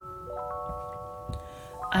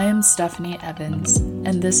I am Stephanie Evans,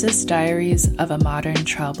 and this is Diaries of a Modern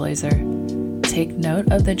Trailblazer. Take note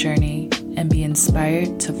of the journey and be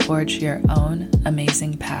inspired to forge your own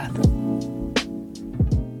amazing path.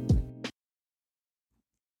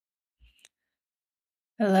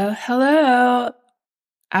 Hello.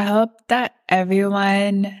 I hope that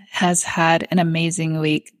everyone has had an amazing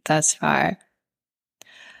week thus far.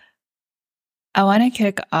 I want to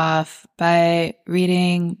kick off by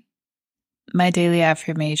reading my daily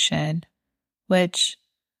affirmation, which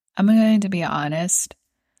I'm going to be honest,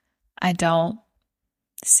 I don't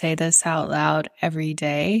say this out loud every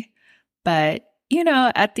day, but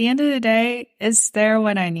at the end of the day, it's there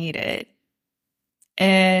when I need it.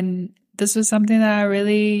 And this was something that I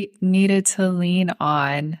really needed to lean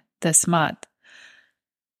on this month.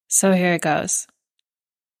 So here it goes.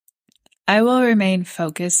 I will remain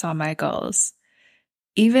focused on my goals.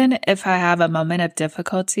 Even if I have a moment of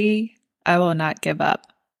difficulty, I will not give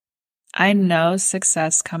up. I know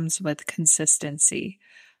success comes with consistency.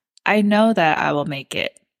 I know that I will make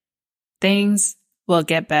it. Things will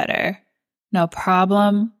get better. No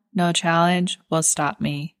problem, no challenge will stop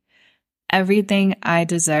me. Everything I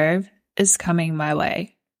deserve is coming my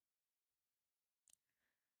way.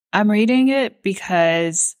 I'm reading it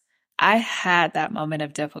because I had that moment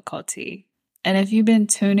of difficulty. And if you've been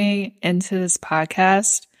tuning into this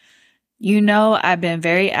podcast, you know I've been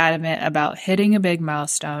very adamant about hitting a big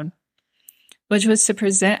milestone, which was to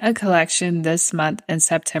present a collection this month in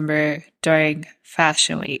September during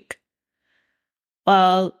Fashion Week.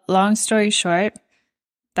 Well, long story short,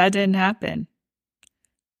 that didn't happen.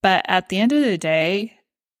 But at the end of the day,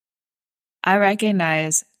 I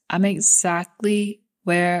recognize I'm exactly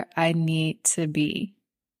where I need to be.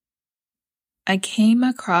 I came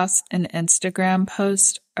across an Instagram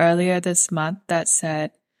post earlier this month that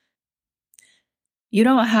said, "You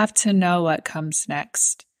don't have to know what comes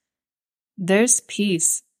next. There's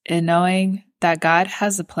peace in knowing that God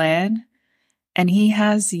has a plan and He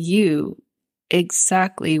has you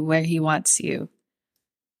exactly where He wants you."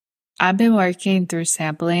 I've been working through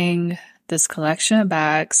sampling this collection of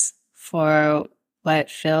bags for what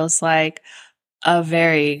feels like a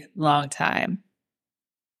very long time.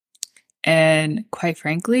 And quite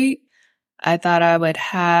frankly, I thought I would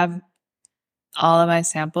have all of my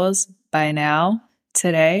samples by now,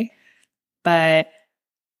 today, but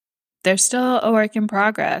they're still a work in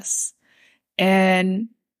progress. And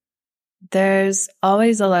there's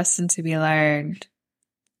always a lesson to be learned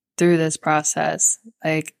through this process.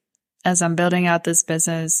 Like, as I'm building out this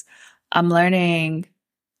business, I'm learning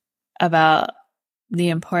about the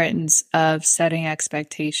importance of setting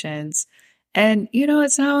expectations. And,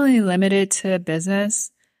 it's not only limited to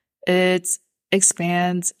business, it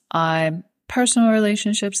expands on personal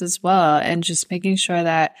relationships as well. And just making sure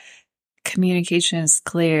that communication is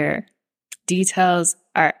clear, details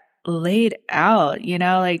are laid out,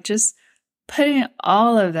 just putting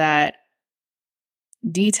all of that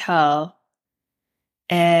detail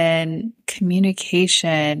and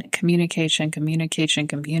communication,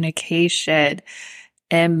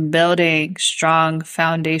 and building strong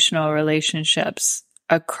foundational relationships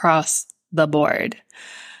across the board.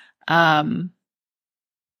 I'm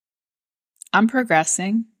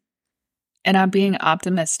progressing and I'm being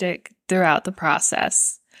optimistic throughout the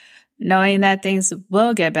process, knowing that things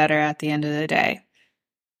will get better at the end of the day.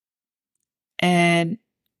 And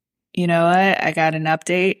you know what? I got an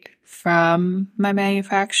update from my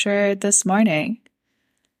manufacturer this morning.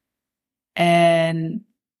 And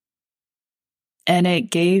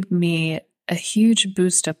it gave me a huge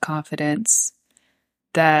boost of confidence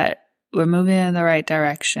that we're moving in the right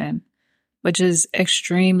direction, which is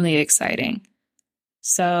extremely exciting.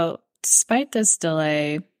 So despite this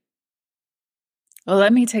delay,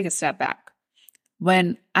 let me take a step back.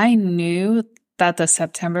 When I knew that the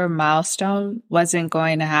September milestone wasn't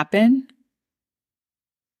going to happen,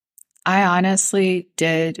 I honestly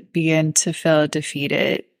did begin to feel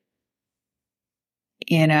defeated.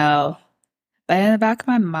 But in the back of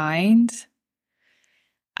my mind,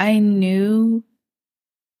 I knew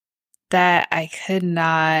that I could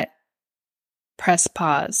not press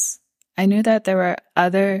pause. I knew that there were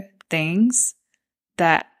other things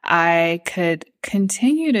that I could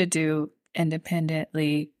continue to do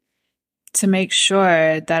independently to make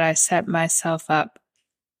sure that I set Moja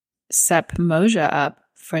up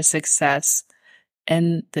for success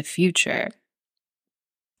in the future.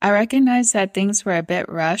 I recognized that things were a bit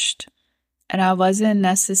rushed and I wasn't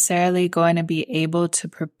necessarily going to be able to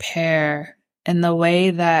prepare in the way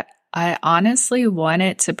that I honestly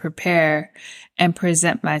wanted to prepare and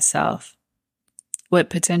present myself with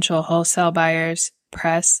potential wholesale buyers,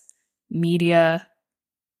 press, media,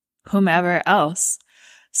 whomever else.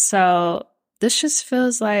 So this just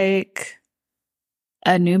feels like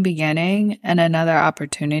a new beginning and another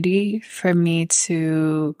opportunity for me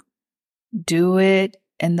to do it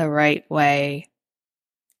in the right way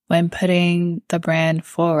when putting the brand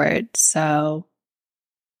forward. So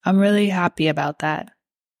I'm really happy about that.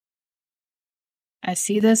 I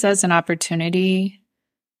see this as an opportunity,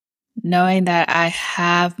 knowing that I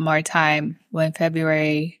have more time when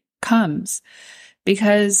February comes,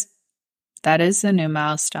 because that is a new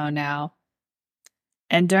milestone now.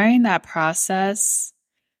 And during that process,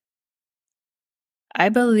 I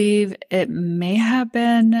believe it may have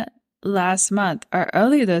been last month or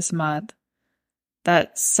early this month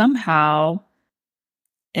that somehow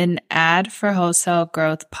an ad for Wholesale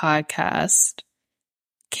Growth podcast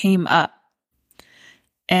came up.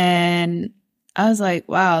 And I was like,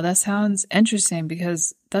 wow, that sounds interesting,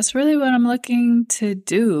 because that's really what I'm looking to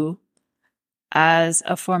do as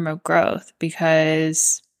a form of growth.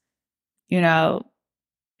 Because,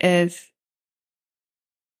 if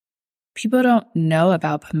people don't know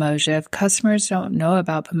about Pomoja, if customers don't know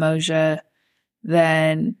about Pomoja,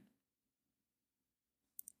 then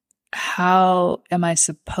how am I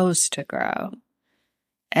supposed to grow?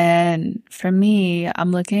 And for me,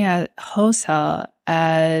 I'm looking at wholesale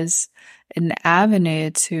as an avenue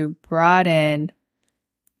to broaden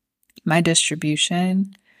my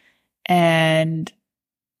distribution. And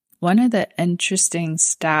one of the interesting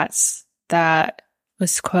stats that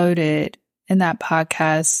was quoted in that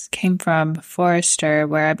podcast came from Forrester,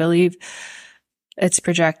 where I believe it's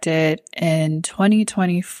projected in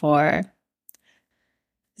 2024,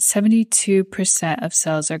 72% of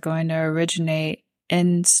sales are going to originate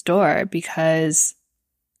in store, because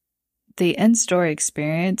the in-store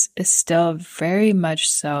experience is still very much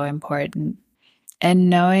so important. And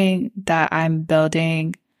knowing that I'm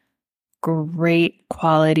building great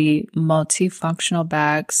quality multifunctional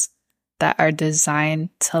bags that are designed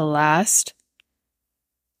to last,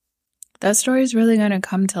 that story is really going to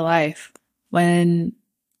come to life when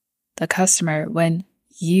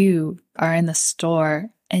you are in the store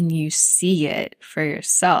and you see it for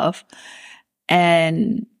yourself.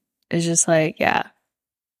 And it's just like, yeah,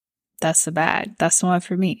 that's the bag. That's the one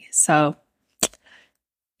for me. So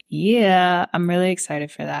yeah, I'm really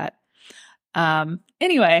excited for that.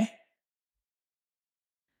 Anyway,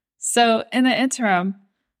 so in the interim,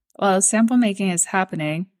 while sample making is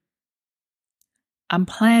happening, I'm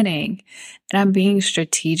planning and I'm being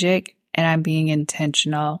strategic and I'm being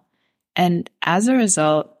intentional. And as a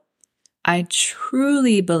result, I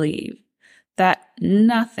truly believe that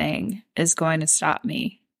nothing is going to stop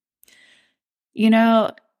me.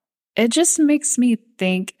 It just makes me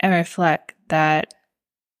think and reflect that,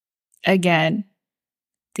 again,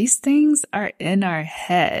 these things are in our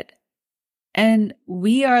head, and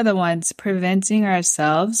we are the ones preventing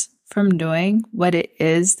ourselves from doing what it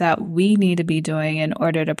is that we need to be doing in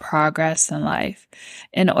order to progress in life,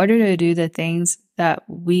 in order to do the things that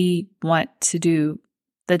we want to do,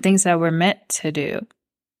 the things that we're meant to do.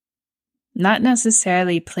 Not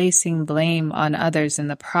necessarily placing blame on others in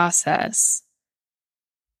the process.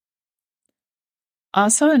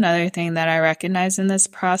 Also, another thing that I recognize in this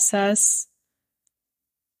process,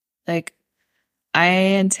 like, I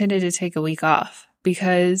intended to take a week off,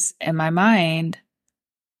 because in my mind,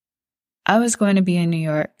 I was going to be in New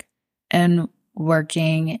York and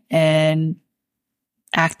working and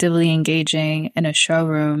actively engaging in a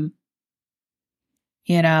showroom,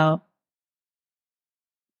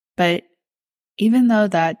 but even though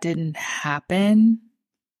that didn't happen,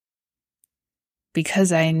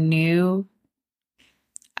 because I knew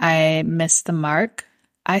I missed the mark,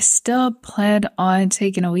 I still planned on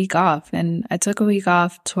taking a week off, and I took a week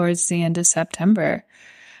off towards the end of September.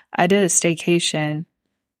 I did a staycation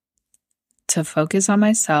to focus on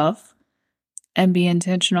myself and be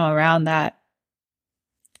intentional around that.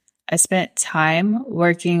 I spent time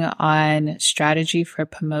working on strategy for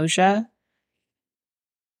Pomoja,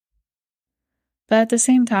 but at the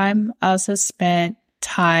same time, I also spent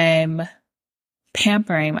time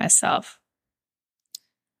pampering myself.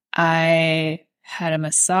 I had a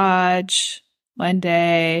massage one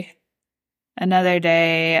day. Another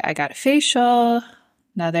day, I got a facial.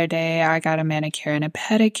 Another day, I got a manicure and a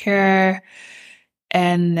pedicure.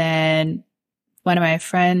 And then one of my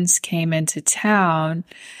friends came into town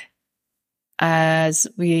as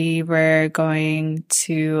we were going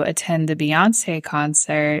to attend the Beyonce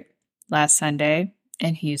concert last Sunday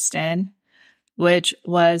in Houston, which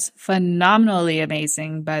was phenomenally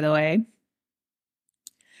amazing, by the way.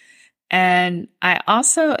 And I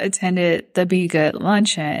also attended the Be Good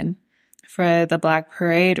luncheon for the Black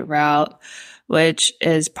Parade route, which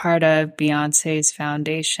is part of Beyonce's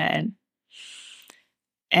foundation.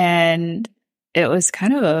 And it was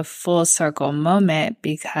kind of a full circle moment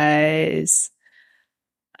because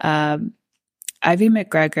Ivy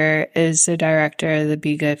McGregor is the director of the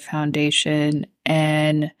Be Good Foundation,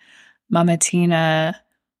 and Mama Tina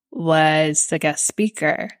was the guest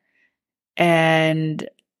speaker. And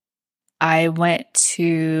I went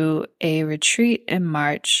to a retreat in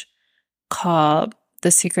March called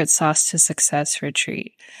the Secret Sauce to Success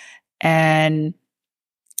Retreat. And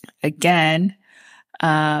again,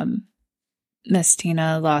 Miss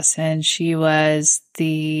Tina Lawson, she was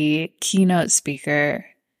the keynote speaker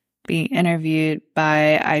being interviewed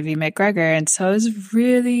by Ivy McGregor. And so it was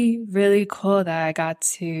really, really cool that I got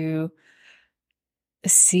to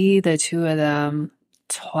see the two of them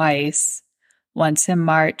twice, once in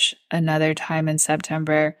March, another time in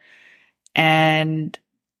September. And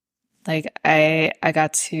like I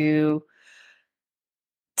got to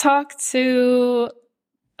talk to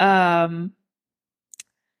Mama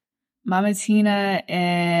Tina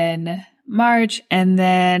in March, and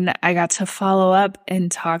then I got to follow up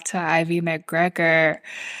and talk to Ivy McGregor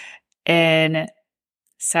in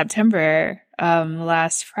September,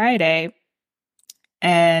 last Friday.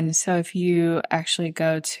 And so if you actually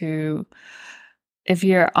if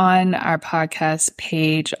you're on our podcast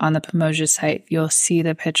page on the Pomoja site, you'll see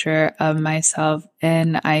the picture of myself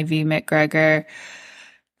and Ivy McGregor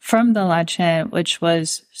from the luncheon, which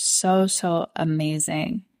was so, so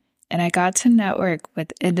amazing. And I got to network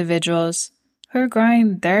with individuals who are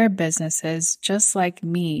growing their businesses just like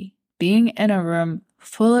me, being in a room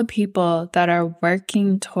full of people that are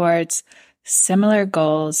working towards similar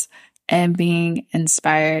goals and being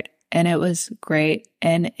inspired. And it was great.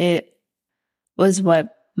 And it was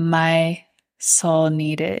what my soul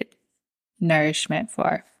needed nourishment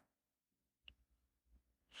for.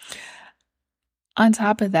 On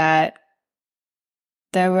top of that,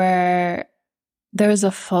 there was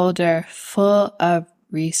a folder full of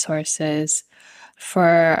resources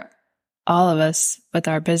for all of us with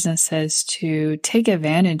our businesses to take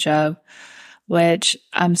advantage of, which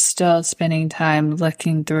I'm still spending time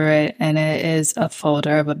looking through it, and it is a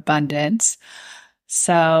folder of abundance.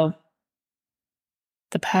 So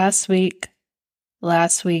the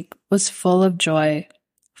last week was full of joy,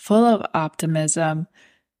 full of optimism,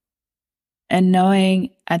 and knowing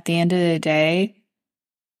at the end of the day,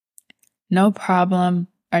 no problem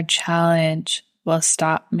or challenge will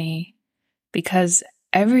stop me because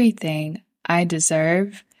everything I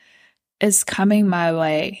deserve is coming my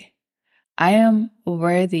way. I am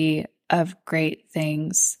worthy of great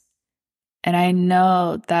things, and I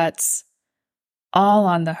know that's all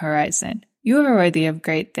on the horizon. You are worthy of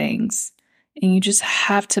great things, and you just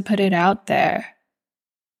have to put it out there.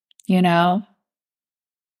 You know,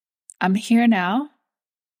 I'm here now,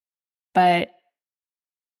 but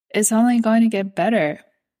it's only going to get better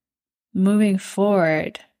moving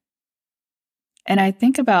forward. And I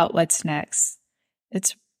think about what's next.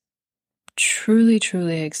 It's truly,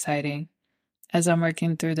 truly exciting as I'm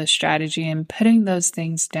working through the strategy and putting those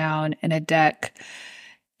things down in a deck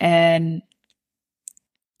and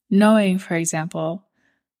knowing, for example,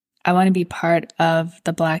 I want to be part of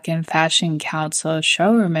the Black in Fashion Council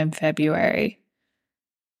showroom in February.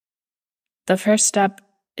 The first step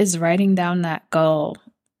is writing down that goal.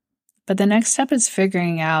 But the next step is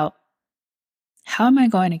figuring out, how am I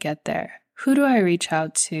going to get there? Who do I reach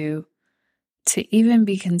out to even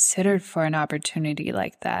be considered for an opportunity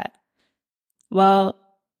like that? Well,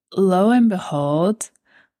 lo and behold,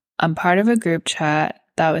 I'm part of a group chat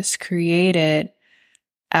that was created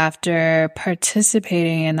after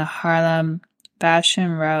participating in the Harlem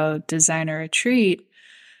Fashion Row Designer Retreat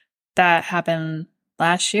that happened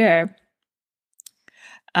last year.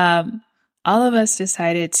 All of us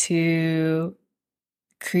decided to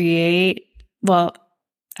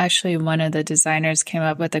actually one of the designers came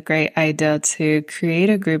up with a great idea to create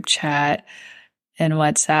a group chat in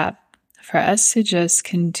WhatsApp for us to just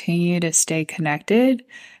continue to stay connected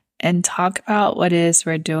and talk about what it is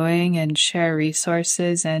we're doing and share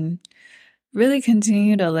resources and really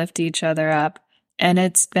continue to lift each other up. And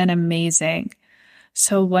it's been amazing.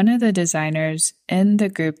 So one of the designers in the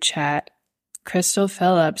group chat, Crystal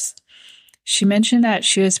Phillips, she mentioned that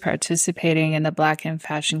she was participating in the Black in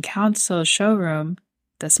Fashion Council showroom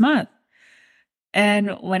this month.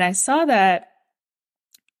 And when I saw that,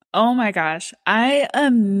 oh my gosh, I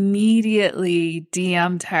immediately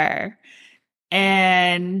DM'd her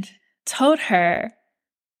and told her,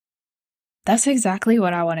 that's exactly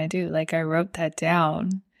what I want to do. Like, I wrote that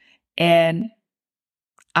down. And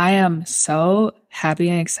I am so happy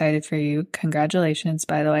and excited for you. Congratulations,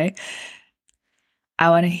 by the way. I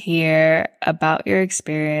want to hear about your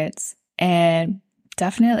experience and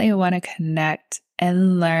definitely want to connect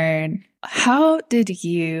and learn. How did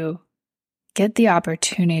you get the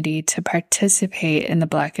opportunity to participate in the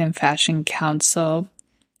Black in Fashion Council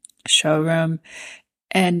showroom?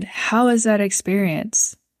 And how was that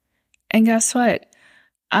experience? And guess what?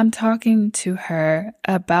 I'm talking to her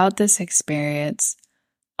about this experience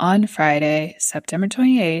on Friday, September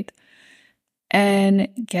 28th, and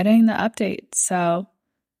getting the update. So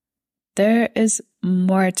there is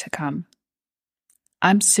more to come.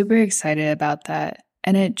 I'm super excited about that.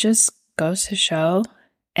 And it just goes to show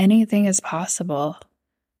anything is possible.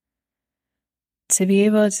 To be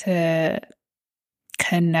able to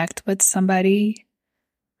connect with somebody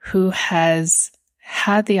who has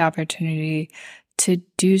had the opportunity to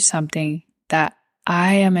do something that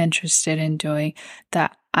I am interested in doing,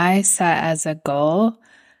 that I set as a goal,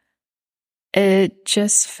 it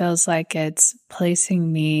just feels like it's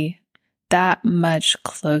placing me that much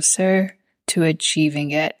closer to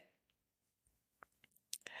achieving it.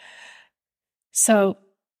 So,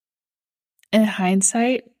 in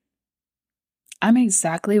hindsight, I'm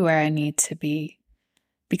exactly where I need to be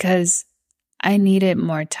because I needed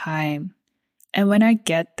more time. And when I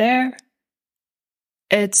get there,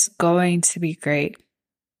 it's going to be great.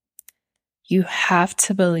 You have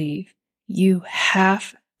to believe. You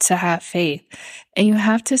have to have faith. And you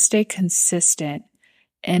have to stay consistent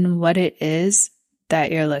in what it is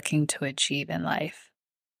that you're looking to achieve in life.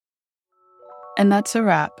 And that's a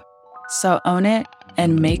wrap. So own it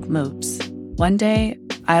and make moves. One day,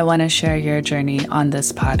 I want to share your journey on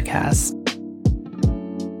this podcast.